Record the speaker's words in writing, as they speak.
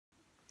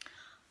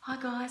Hi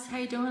guys, how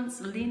you doing?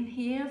 It's Lynn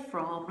here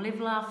from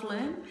Live, Laugh,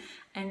 Learn,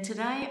 and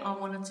today I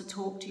wanted to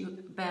talk to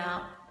you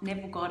about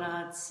Neville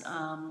Goddard's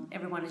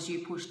Everyone Is You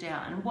Pushed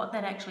Out and what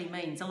that actually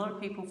means. A lot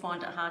of people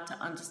find it hard to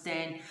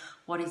understand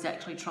what he's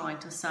actually trying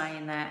to say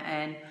in that,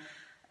 and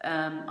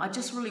I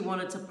just really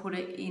wanted to put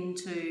it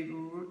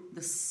into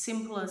the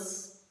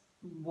simplest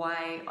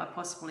way I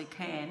possibly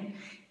can,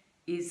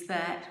 is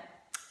that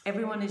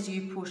everyone is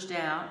you pushed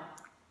out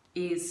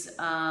is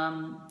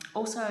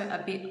also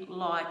a bit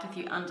like, if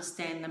you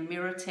understand the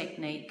mirror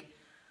technique,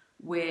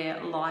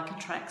 where like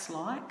attracts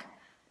like.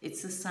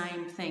 It's the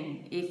same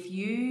thing. If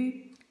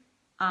you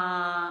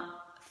are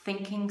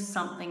thinking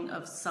something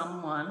of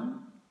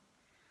someone,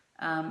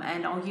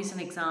 and I'll use an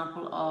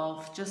example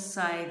of, just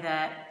say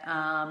that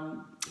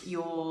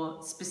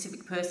your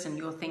specific person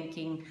you're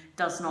thinking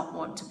does not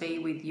want to be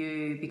with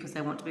you because they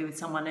want to be with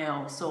someone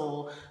else,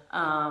 or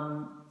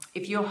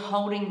if you're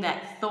holding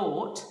that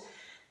thought,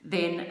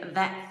 then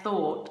that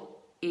thought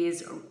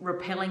is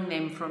repelling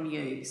them from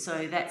you.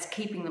 So that's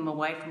keeping them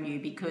away from you,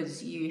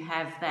 because you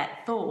have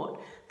that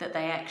thought that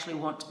they actually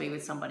want to be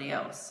with somebody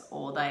else,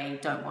 or they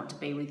don't want to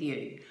be with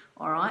you.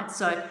 All right,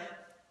 so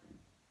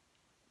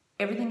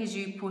everything is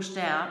you pushed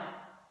out.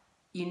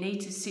 You need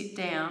to sit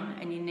down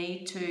and you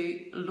need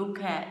to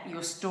look at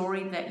your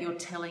story that you're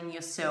telling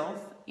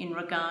yourself in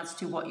regards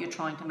to what you're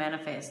trying to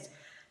manifest.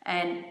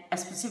 And a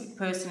specific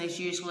person is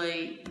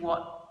usually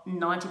what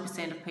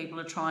 90% of people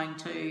are trying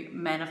to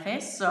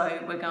manifest,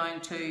 so we're going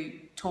to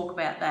talk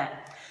about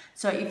that.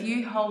 So if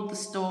you hold the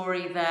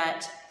story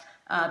that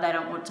they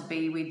don't want to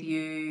be with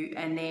you,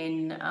 and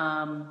then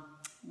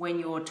when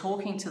you're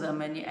talking to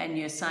them and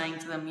you're saying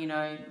to them, you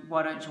know,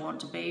 why don't you want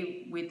to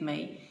be with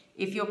me?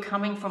 If you're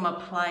coming from a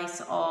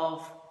place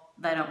of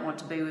they don't want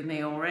to be with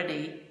me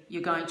already,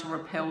 you're going to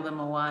repel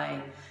them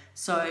away.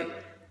 So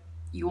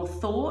your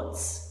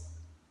thoughts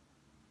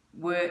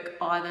work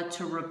either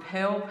to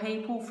repel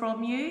people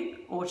from you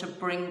or to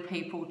bring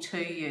people to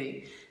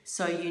you.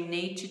 So you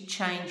need to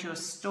change your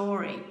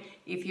story.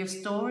 If your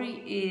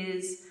story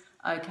is,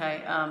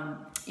 okay,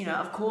 you know,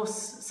 of course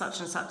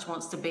such and such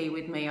wants to be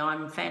with me,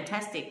 I'm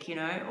fantastic, you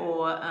know,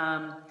 or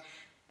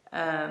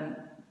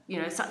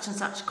you know, such and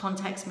such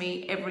contacts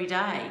me every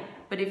day.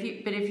 But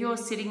if you're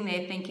sitting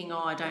there thinking,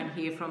 oh, I don't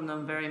hear from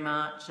them very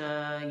much, you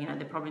know,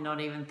 they're probably not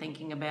even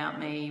thinking about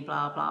me,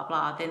 blah, blah,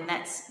 blah, then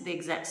that's the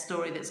exact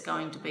story that's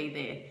going to be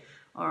there.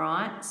 All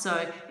right?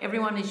 So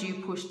everyone is you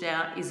pushed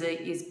out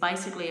is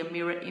basically a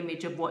mirror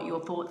image of what your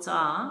thoughts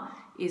are,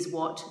 is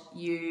what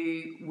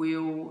you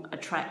will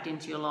attract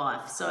into your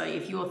life. So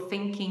if you're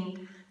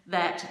thinking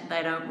that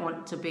they don't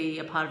want to be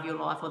a part of your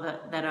life, or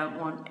that they don't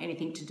want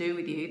anything to do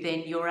with you,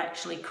 then you're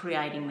actually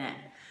creating that.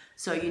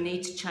 So you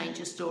need to change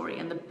your story.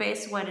 And the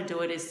best way to do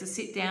it is to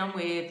sit down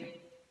with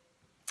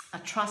a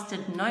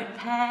trusted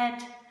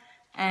notepad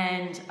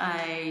and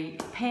a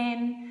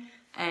pen,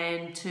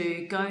 and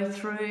to go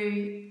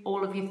through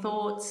all of your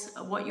thoughts,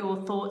 what your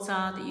thoughts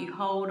are that you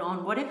hold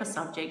on whatever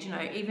subject, you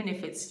know, even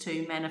if it's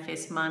to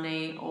manifest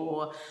money,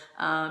 or,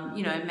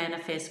 you know,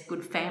 manifest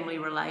good family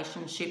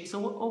relationships,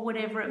 or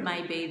whatever it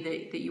may be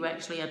that you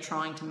actually are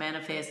trying to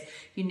manifest.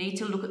 You need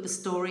to look at the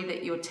story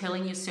that you're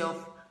telling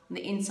yourself on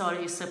the inside of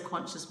your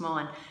subconscious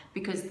mind,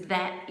 because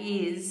that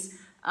is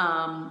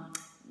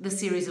the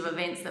series of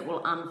events that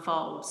will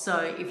unfold. So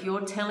if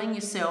you're telling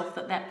yourself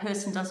that that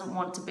person doesn't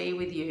want to be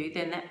with you,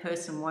 then that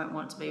person won't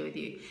want to be with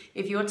you.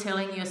 If you're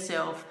telling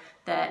yourself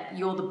that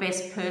you're the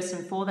best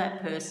person for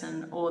that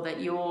person, or that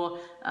you're,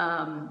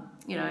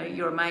 you know,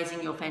 you're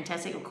amazing, you're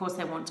fantastic, of course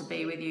they want to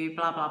be with you,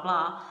 blah, blah,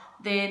 blah,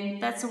 then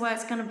that's the way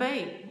it's going to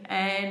be.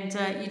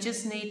 And you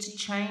just need to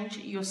change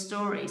your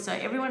story. So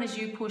everyone is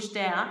you pushed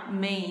out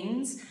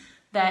means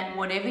that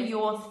whatever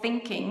you're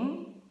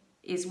thinking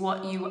is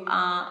what you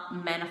are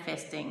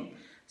manifesting.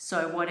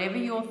 So whatever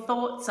your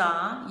thoughts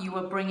are, you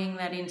are bringing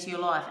that into your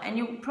life. And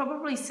you'll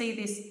probably see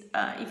this,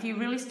 if you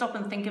really stop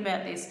and think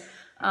about this,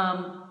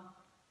 over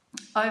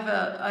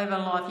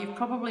life, you've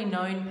probably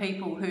known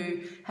people who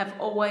have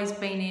always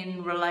been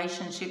in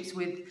relationships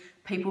with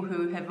people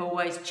who have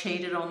always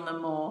cheated on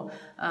them, or,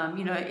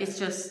 you know, it's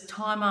just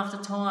time after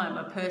time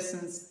a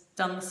person's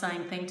done the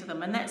same thing to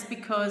them. And that's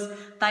because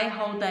they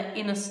hold that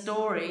inner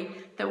story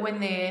that when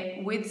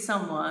they're with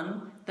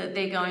someone, that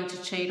they're going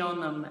to cheat on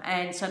them,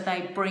 and so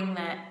they bring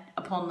that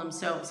upon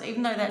themselves.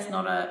 Even though that's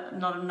not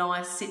a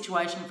nice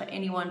situation for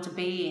anyone to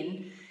be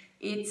in,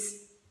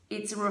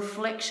 it's a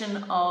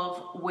reflection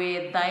of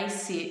where they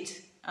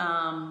sit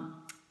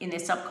in their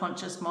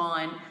subconscious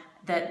mind,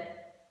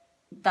 that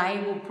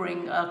they will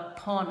bring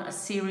upon a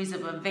series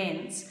of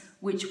events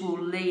which will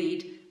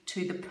lead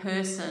to the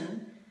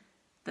person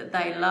that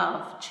they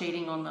love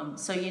cheating on them.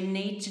 So you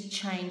need to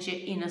change your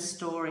inner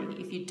story.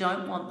 If you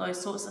don't want those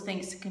sorts of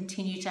things to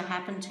continue to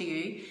happen to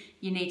you,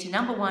 you need to,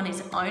 number one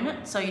is own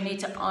it. So you need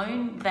to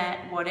own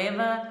that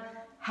whatever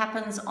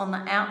happens on the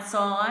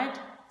outside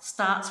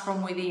starts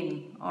from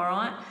within, all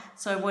right?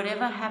 So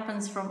whatever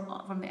happens from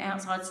the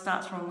outside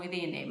starts from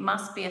within. It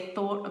must be a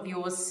thought of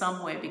yours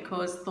somewhere,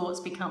 because thoughts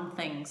become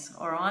things,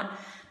 all right?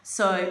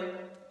 So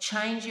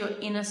change your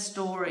inner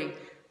story.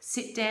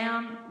 sit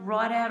down,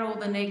 write out all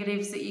the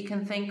negatives that you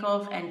can think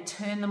of and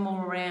turn them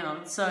all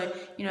around. So,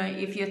 you know,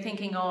 if you're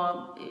thinking,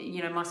 oh,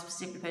 you know, my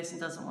specific person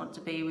doesn't want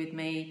to be with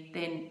me,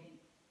 then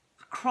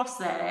cross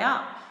that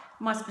out.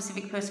 My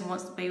specific person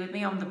wants to be with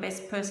me, I'm the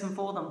best person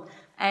for them.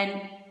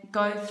 And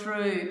go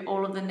through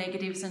all of the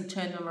negatives and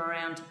turn them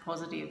around to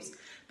positives.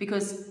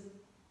 Because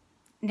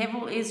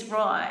Neville is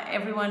right,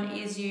 everyone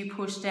is you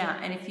pushed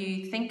out. And if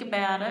you think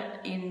about it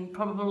in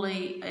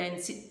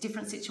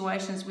different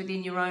situations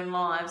within your own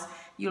lives,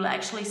 you'll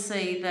actually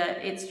see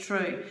that it's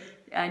true.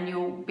 And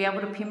you'll be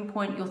able to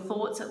pinpoint your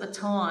thoughts at the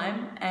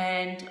time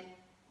and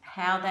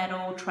how that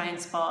all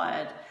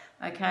transpired.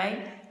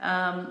 Okay,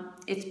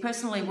 it's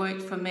personally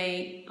worked for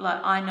me.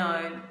 Like, I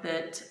know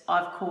that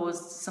I've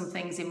caused some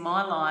things in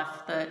my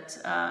life that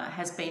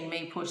has been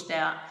me pushed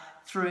out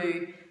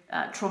through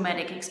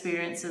traumatic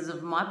experiences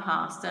of my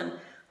past, and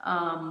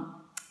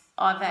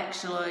I've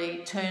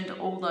actually turned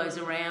all those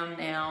around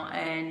now.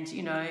 And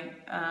you know,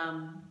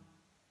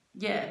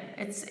 yeah,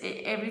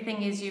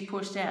 everything is you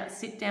pushed out.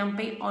 Sit down,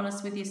 be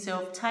honest with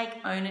yourself, take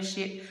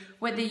ownership.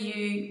 Whether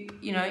you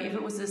know, if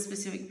it was a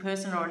specific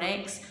person or an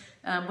ex.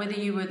 Whether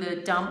you were the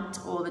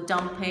dumped or the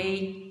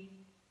dumpee,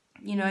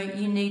 you know,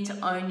 you need to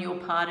own your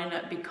part in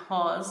it,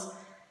 because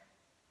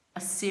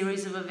a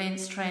series of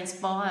events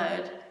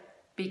transpired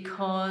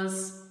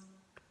because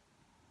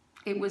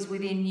it was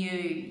within you.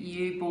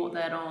 You brought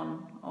that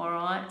on, all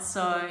right?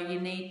 So you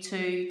need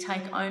to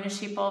take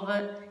ownership of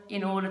it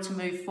in order to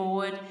move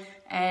forward,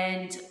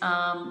 and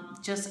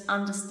just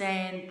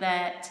understand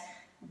that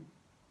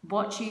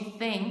what you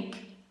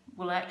think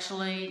will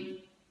actually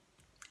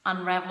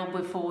unravel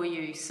before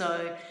you.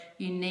 So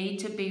you need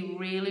to be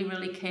really,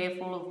 really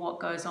careful of what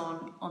goes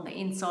on the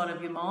inside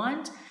of your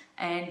mind,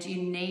 and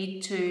you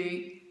need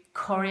to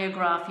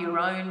choreograph your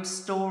own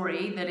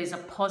story that is a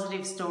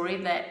positive story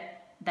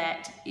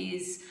that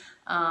is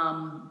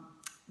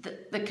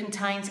that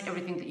contains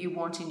everything that you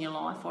want in your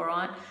life, all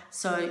right?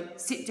 So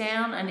sit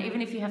down, and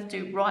even if you have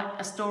to write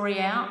a story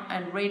out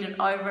and read it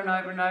over and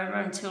over and over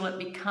until it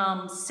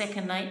becomes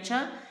second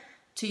nature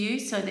to you,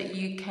 so that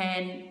you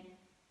can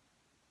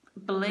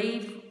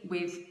believe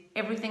with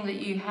everything that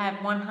you have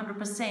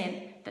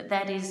 100%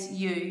 that is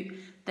you,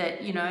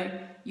 that you know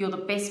you're the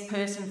best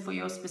person for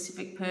your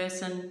specific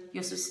person.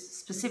 Your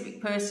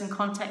specific person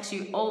contacts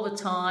you all the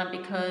time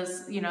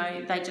because you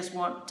know they just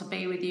want to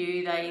be with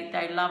you,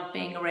 they love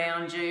being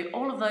around you,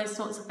 all of those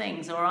sorts of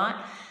things, all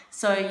right?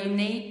 So you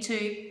need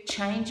to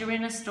change your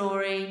inner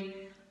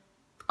story,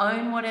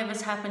 own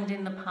whatever's happened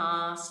in the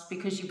past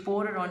because you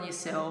brought it on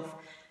yourself,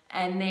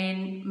 and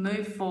then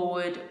move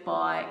forward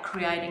by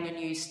creating a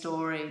new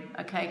story,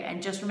 okay? And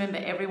just remember,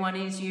 everyone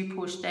is you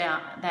pushed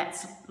out.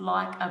 That's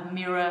like a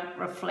mirror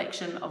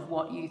reflection of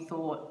what you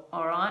thought,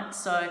 all right?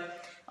 So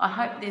I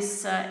hope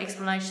this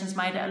explanation's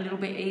made it a little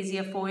bit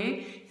easier for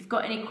you. If you've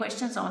got any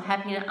questions, I'm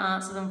happy to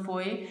answer them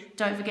for you.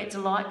 Don't forget to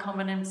like,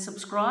 comment and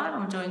subscribe.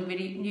 I'm doing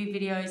new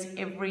videos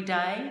every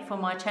day for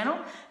my channel,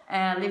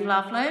 Live,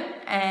 Laugh, Learn.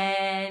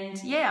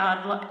 And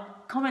yeah,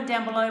 comment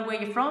down below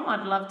where you're from.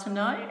 I'd love to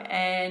know.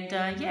 And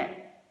yeah,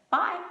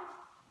 bye.